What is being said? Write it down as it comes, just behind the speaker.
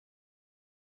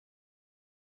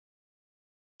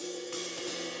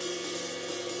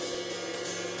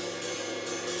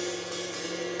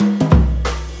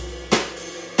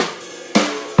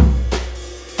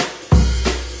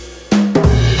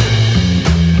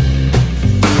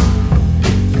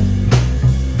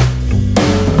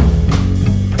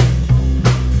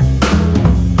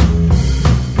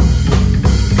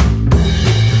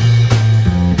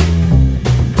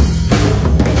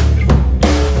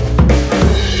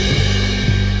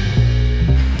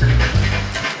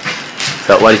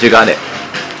So what did you got it?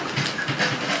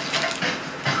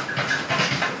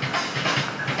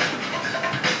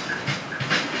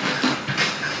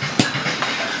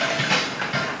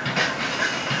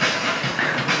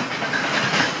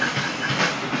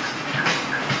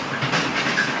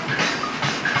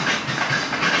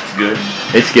 It's good.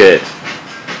 It's good.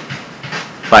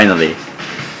 Finally,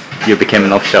 you became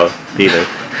an offshore dealer.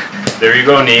 There you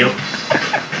go, Neil.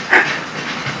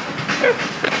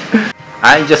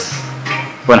 I just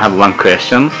want to have one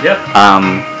question. Yeah.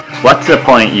 What's the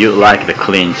point you like the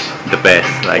clinch the best?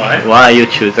 Like, why you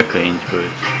choose the clinch food?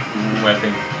 I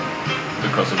think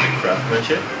because of the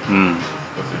craftsmanship.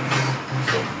 Because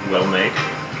it's so well made.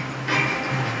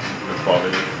 The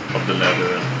quality of the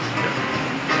leather, and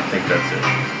I think that's it.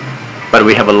 But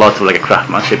we have a lot of like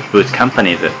craftsmanship boots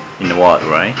companies in the world,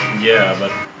 right? Yeah,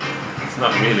 but it's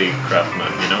not really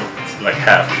craftsman, you know? It's like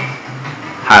half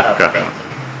craftsman.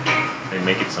 They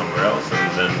make it somewhere else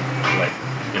and then, like,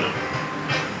 you know,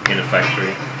 in a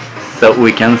factory. So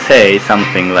we can say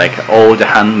something like all the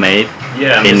handmade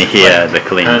in here, like the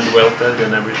clinch. Hand welted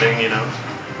and everything, you know?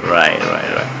 Right.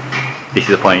 This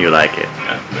is the point you like it.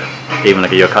 Yeah. Even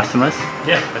like your customers?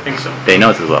 Yeah, I think so. They know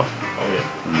it as well. Oh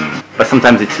yeah. But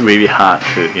sometimes it's really hard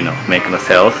to, you know, make the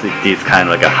sales with these kind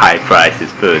of like a high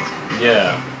prices foods.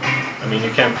 Yeah. I mean,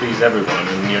 you can't please everyone,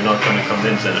 and you're not going to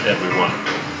convince everyone.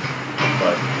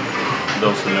 But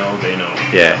those who know, they know.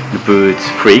 Yeah, the boots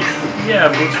freaks. Yeah,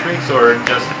 boots freaks, or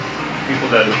just people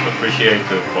that appreciate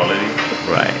the quality.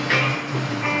 Right.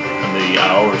 And the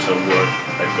hours of work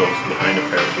that goes behind a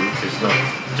pair of boots. It's not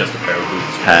just a pair of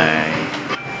boots.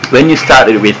 When you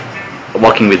started with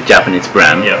working with Japanese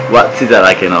brand, what is that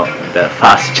like, you know, the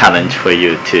first challenge for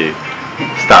you to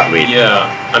start with? Yeah,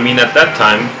 I mean at that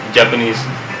time, Japanese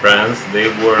brands,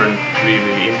 they weren't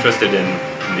really interested in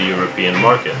the European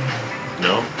market, you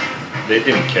know? They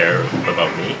didn't care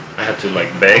about me. I had to like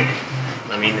beg.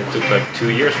 I mean, it took like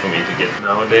 2 years for me to get.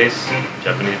 Nowadays,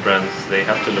 Japanese brands, they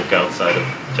have to look outside of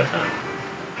Japan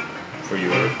for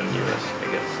Europe and US, I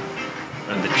guess.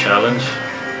 And the challenge,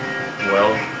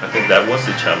 well, I think that was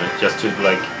the challenge, just to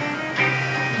like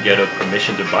get a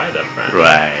permission to buy that brand.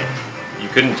 Right. You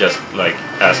couldn't just like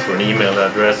ask for an email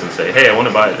address and say, hey, I want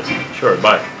to buy this. Sure,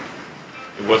 buy.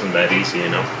 It wasn't that easy,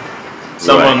 you know.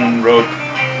 Someone wrote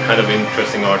kind of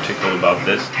interesting article about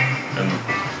this, and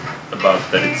about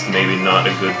that it's maybe not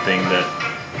a good thing that,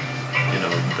 you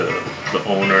know, the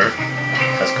owner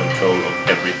has control of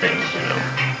everything, you know.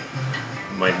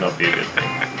 It might not be a good thing.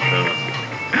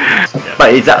 Yeah.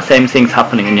 But is that same things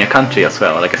happening in your country as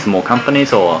well, like a small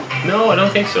companies or? No, I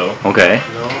don't think so. Okay.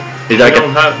 No. Is that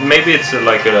maybe it's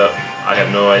like a, I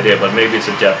have no idea, but maybe it's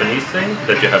a Japanese thing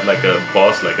that you have like a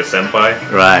boss, like a senpai.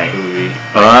 Right. Who, he's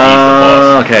the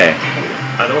boss. Okay.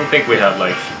 I don't think we have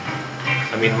like,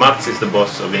 I mean, Mats is the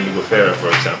boss of Indigo Ferrer, for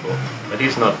example, but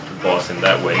he's not the boss in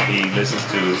that way. He listens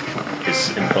to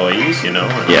his employees, you know,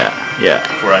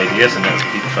 for ideas, and then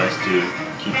he tries to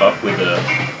keep up with the,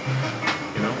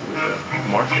 you know, with the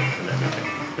market and everything.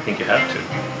 I think you have to.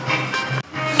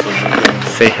 So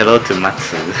say hello to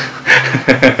Matsu.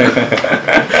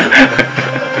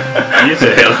 You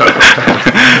say hello.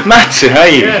 Matsu, how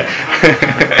are you? Yeah.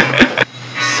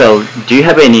 So, do you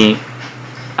have any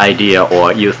idea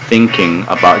or you thinking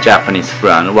about Japanese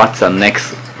brand? What's the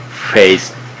next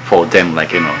phase for them,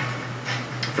 like, you know?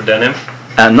 For denim?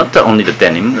 Not only the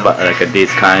denim, but like this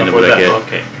kind of like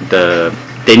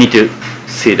they need to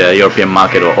see the European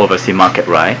market or overseas market,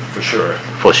 right? For sure.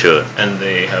 For sure. And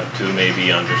they have to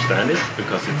maybe understand it,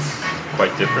 because it's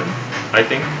quite different, I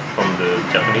think, from the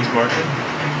Japanese market.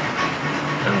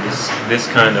 And this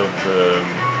kind of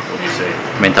what do you say?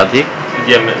 Mentality?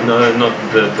 Yeah, no, not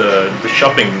the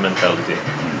shopping mentality.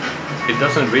 It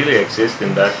doesn't really exist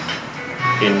in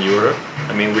Europe.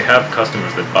 I mean, we have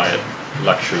customers that buy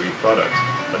luxury products,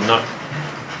 but not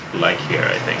like here,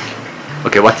 I think.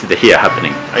 Okay, what's here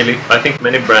happening? I think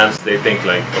many brands, they think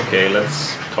like, okay,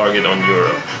 let's target on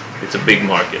Europe. It's a big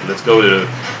market. Let's go to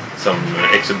some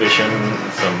exhibition,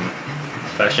 some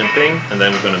fashion thing, and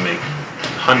then we're going to make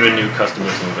 100 new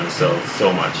customers and we're going to sell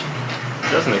so much. It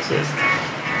doesn't exist.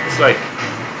 It's like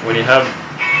when you have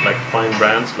like fine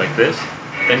brands like this,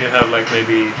 then you have like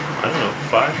maybe, I don't know,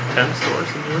 5, 10 stores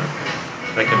in Europe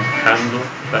that can handle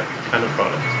that kind of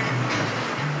product.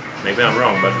 Maybe I'm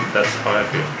wrong, but that's how I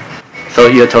feel. So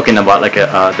you're talking about like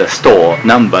the store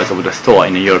numbers of the store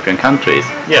in the European countries?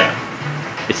 Yeah.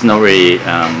 It's not really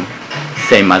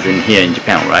same as in here in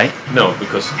Japan, right? No,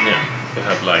 because you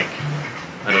have like,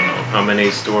 I don't know, how many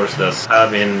stores does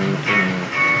have in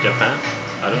Japan?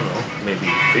 I don't know, maybe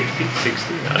 50,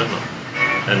 60, I don't know.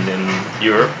 And in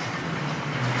Europe,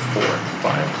 4,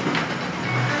 5.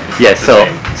 Yeah, the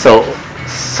same.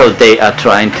 so they are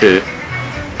trying to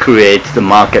create the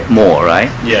market more, right?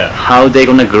 Yeah. How they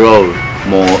gonna grow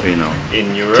more,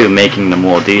 In Europe. to making the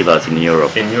more dealers in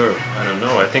Europe? In Europe, I don't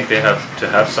know. I think they have to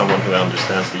have someone who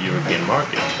understands the European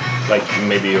market, like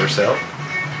maybe yourself.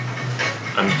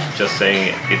 I'm just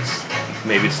saying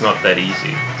maybe it's not that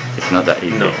easy. It's not that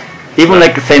easy. No. Even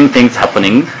like the same things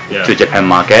happening Yeah. to Japan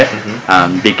market.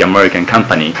 Big American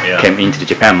company Yeah. came into the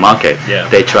Japan market. Yeah.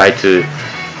 They try to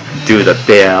do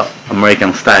their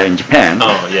American style in Japan.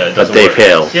 Oh yeah, it but doesn't they work.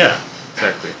 fail. Yeah,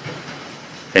 exactly.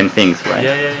 Same things, right?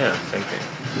 Yeah, same thing.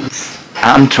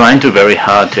 I'm trying to very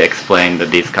hard to explain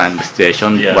this kind of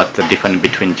situation. Yeah. What's the difference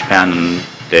between Japan and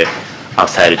the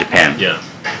outside of Japan? Yeah.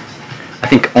 I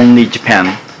think only Japan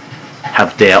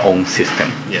have their own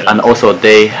system, Yeah. and also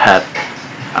they have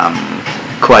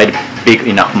quite big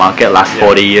enough market last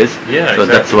 40 years. Yeah, so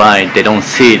that's exactly. why they don't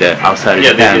see the outside of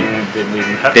Yeah, Japan. they didn't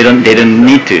even have They don't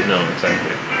need to. No,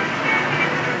 exactly.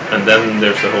 And then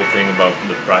there's the whole thing about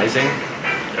the pricing.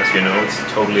 As you know, it's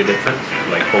totally different,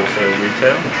 like wholesale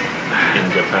retail in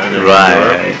Japan and in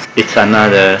Europe. Right. It's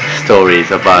another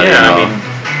stories about Yeah, I mean,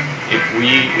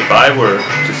 if I were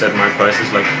to set my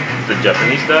prices like the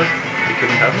Japanese does, they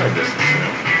couldn't have my business,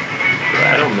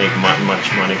 I don't make much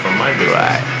money from my business.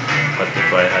 Right. But if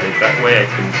I had it that way, I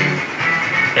couldn't do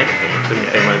anything. I couldn't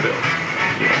pay my bills.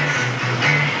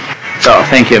 So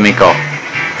thank you, Mikko.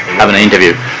 Having an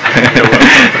interview.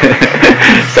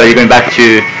 So you're going back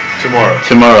to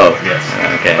Tomorrow. Yes.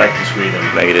 Okay. Back to Sweden.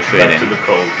 Back to Sweden. Back to the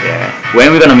cold. Yeah. When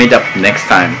are we gonna meet up next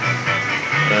time?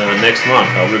 Next month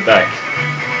I'll be back.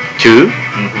 To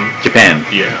Japan.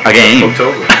 Yeah. Again.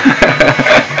 October.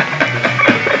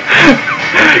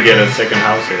 Have to get a second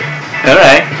house here. All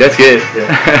right. That's good. Yeah.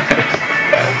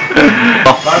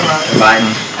 Bye.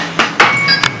 Bye.